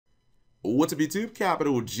What's up YouTube?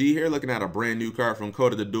 Capital G here, looking at a brand new card from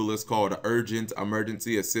Coda the Duelist called Urgent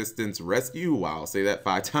Emergency Assistance Rescue. Wow, I'll say that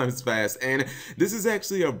 5 times fast. And this is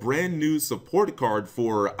actually a brand new support card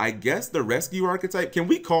for, I guess, the rescue archetype. Can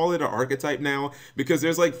we call it an archetype now? Because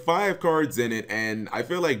there's like 5 cards in it, and I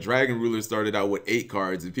feel like Dragon Ruler started out with 8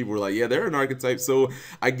 cards, and people were like, yeah, they're an archetype. So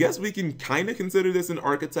I guess we can kind of consider this an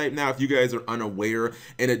archetype now if you guys are unaware,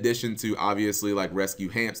 in addition to obviously like Rescue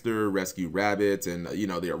Hamster, Rescue Rabbit, and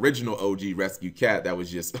the original OG Rescue Cat. That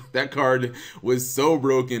was just, that card was so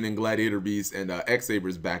broken in Gladiator Beast and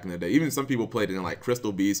X-Sabers back in the day. Even some people played it in like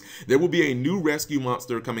Crystal Beast. There will be a new rescue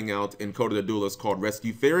monster coming out in Coda the Duelist called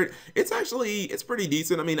Rescue Ferret. It's pretty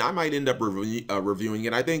decent. I mean, I might end up reviewing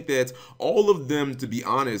it. I think that all of them, to be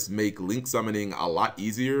honest, make link summoning a lot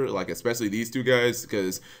easier, like especially these two guys,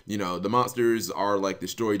 because the monsters are like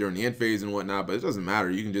destroyed during the end phase and whatnot, but it doesn't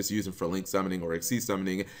matter. You can just use them for link summoning or XC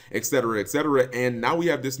summoning, etc, etc. And now we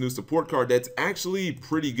have this new support card that's actually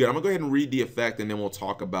pretty good. I'm gonna go ahead and read the effect, and then we'll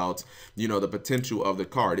talk about the potential of the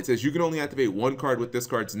card. It says you can only activate 1 card with this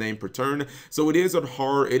card's name per turn, so it is a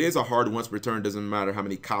hard once per turn. Doesn't matter how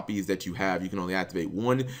many copies that you have, you can only activate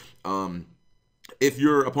 1. If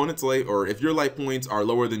your opponent's if your life points are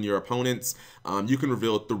lower than your opponent's, you can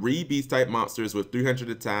reveal 3 beast type monsters with 300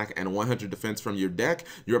 attack and 100 defense from your deck.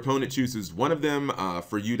 Your opponent chooses one of them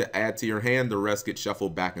for you to add to your hand. The rest get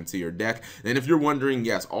shuffled back into your deck. And if you're wondering,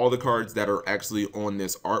 yes, all the cards that are actually on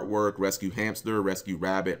this artwork, Rescue Hamster, Rescue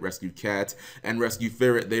Rabbit, Rescue Cat, and Rescue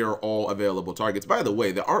Ferret, they are all available targets. By the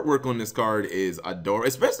way, the artwork on this card is adorable,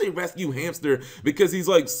 especially Rescue Hamster, because he's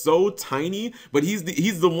like so tiny, but he's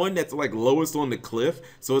the one that's like lowest on the cliff.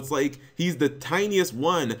 So it's like he's the tiniest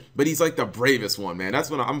one, but he's like the bravest one, man. That's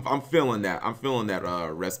what I'm feeling that. I'm feeling that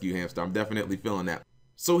Rescue Hamster. I'm definitely feeling that.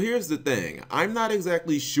 So here's the thing, I'm not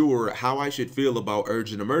exactly sure how I should feel about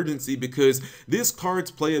Urgent Emergency, because this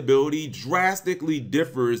card's playability drastically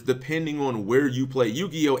differs depending on where you play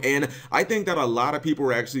Yu-Gi-Oh! And I think that a lot of people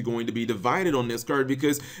are actually going to be divided on this card,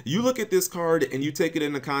 because you look at this card and you take it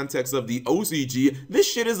in the context of the OCG, this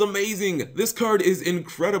shit is amazing. This card is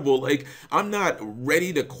incredible. Like, I'm not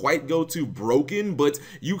ready to quite go to broken, but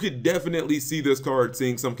you could definitely see this card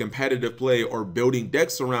seeing some competitive play or building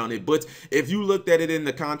decks around it. But if you looked at it in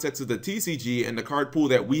the context of the TCG and the card pool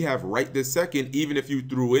that we have right this second, even if you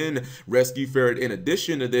threw in Rescue Ferret in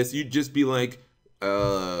addition to this, you'd just be like,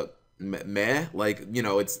 meh, like,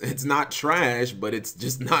 it's not trash, but it's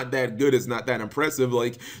just not that good. It's not that impressive.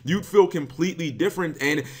 Like, you'd feel completely different,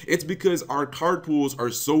 and it's because our card pools are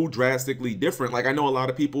so drastically different. Like, I know a lot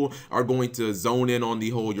of people are going to zone in on the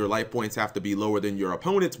whole your life points have to be lower than your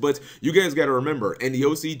opponents, but you guys got to remember, in the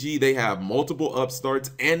OCG they have multiple upstarts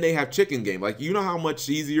and they have chicken game. Like, you know how much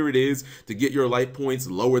easier it is to get your life points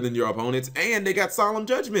lower than your opponents, and they got Solemn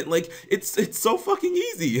Judgment. Like, it's so fucking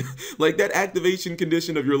easy. Like, that activation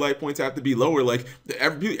condition of your life points have to be lower. Like,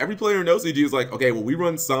 every player in OCG is like, okay, well, we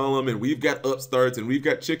run Solemn and we've got upstarts and we've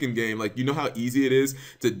got chicken game. Like, you know how easy it is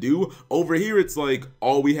to do. Over here, it's like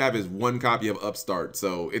all we have is 1 copy of upstart,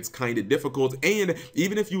 so it's kind of difficult. And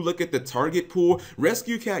even if you look at the target pool,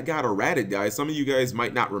 Rescue Cat got errated, guys. Some of you guys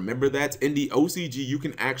might not remember that. In the OCG, you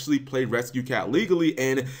can actually play Rescue Cat legally,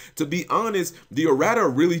 and to be honest, the errata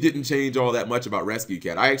really didn't change all that much about Rescue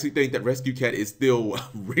Cat. I actually think that Rescue Cat is still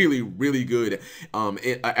really, really good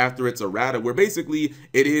after its errata, where basically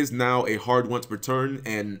it is now a hard once per turn,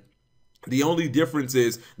 and the only difference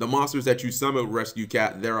is the monsters that you summon with Rescue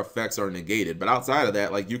Cat, their effects are negated. But outside of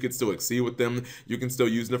that, like, you can still exceed with them. You can still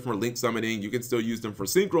use them for link summoning. You can still use them for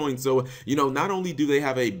synchroing. So, not only do they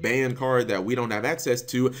have a ban card that we don't have access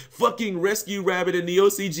to, fucking Rescue Rabbit in the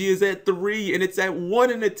OCG is at 3 and it's at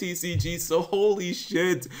 1 in the TCG. So holy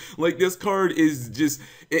shit. Like, this card is just,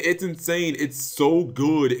 it's insane. It's so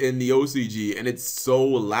good in the OCG and it's so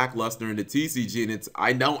lackluster in the TCG. And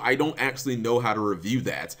I don't actually know how to review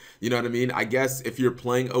that. You know what I mean? I guess if you're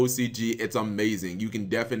playing OCG, it's amazing. You can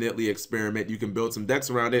definitely experiment. You can build some decks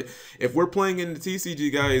around it. If we're playing in the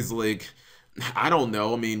TCG, guys, like, I don't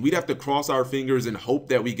know. I mean, we'd have to cross our fingers and hope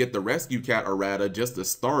that we get the Rescue Cat errata just to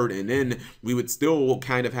start, and then we would still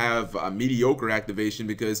kind of have a mediocre activation,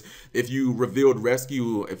 because if you revealed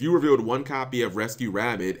 1 copy of Rescue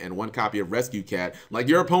Rabbit and 1 copy of Rescue Cat, like,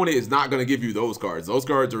 your opponent is not going to give you those cards. Those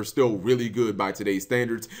cards are still really good by today's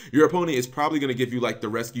standards. Your opponent is probably going to give you like the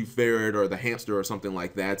Rescue Ferret or the Hamster or something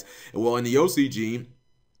like that. Well, in the OCG,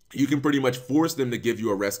 you can pretty much force them to give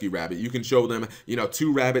you a rescue rabbit. You can show them, you know,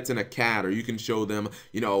 2 rabbits and a cat, or you can show them,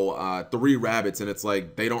 you know, 3 rabbits, and it's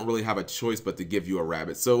like they don't really have a choice but to give you a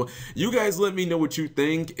rabbit. So you guys let me know what you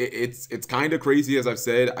think. It's kind of crazy, as I've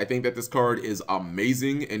said. I think that this card is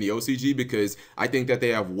amazing in the OCG because I think that they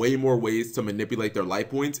have way more ways to manipulate their life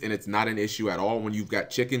points, and it's not an issue at all when you've got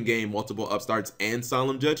chicken game, multiple upstarts, and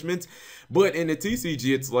solemn judgment. But in the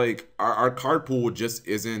TCG, it's like our card pool just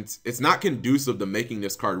isn't, it's not conducive to making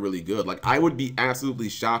this card really good. Like, I would be absolutely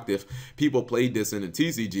shocked if people played this in the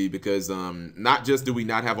TCG because not just do we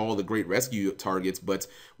not have all the great rescue targets, but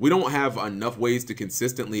we don't have enough ways to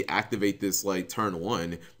consistently activate this like turn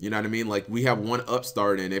 1. You know what I mean? Like, we have 1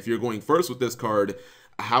 upstart, and if you're going first with this card,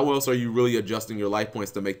 how else are you really adjusting your life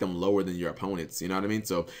points to make them lower than your opponents? You know what I mean?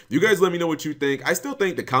 So you guys let me know what you think. I still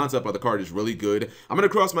think the concept of the card is really good. I'm going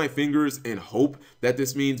to cross my fingers and hope that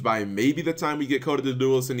this means by maybe the time we get Code of the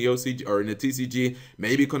Duelist in the OCG or in the TCG,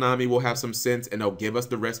 maybe Konami will have some sense and they'll give us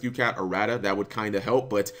the Rescue Cat errata. That would kind of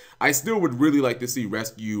help, but I still would really like to see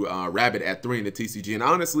Rescue Rabbit at 3 in the TCG. And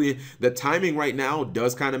honestly, the timing right now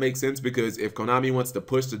does kind of make sense because if Konami wants to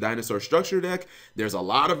push the dinosaur structure deck, there's a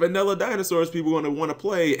lot of vanilla dinosaurs people are going to want to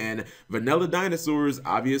play, and vanilla dinosaurs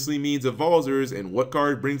obviously means evolvers, and what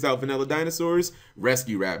card brings out vanilla dinosaurs?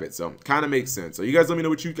 Rescue Rabbit. So kind of makes sense. So you guys let me know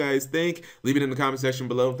what you guys think. Leave it in the comment section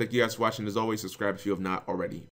below. Thank you guys for watching. As always, subscribe if you have not already.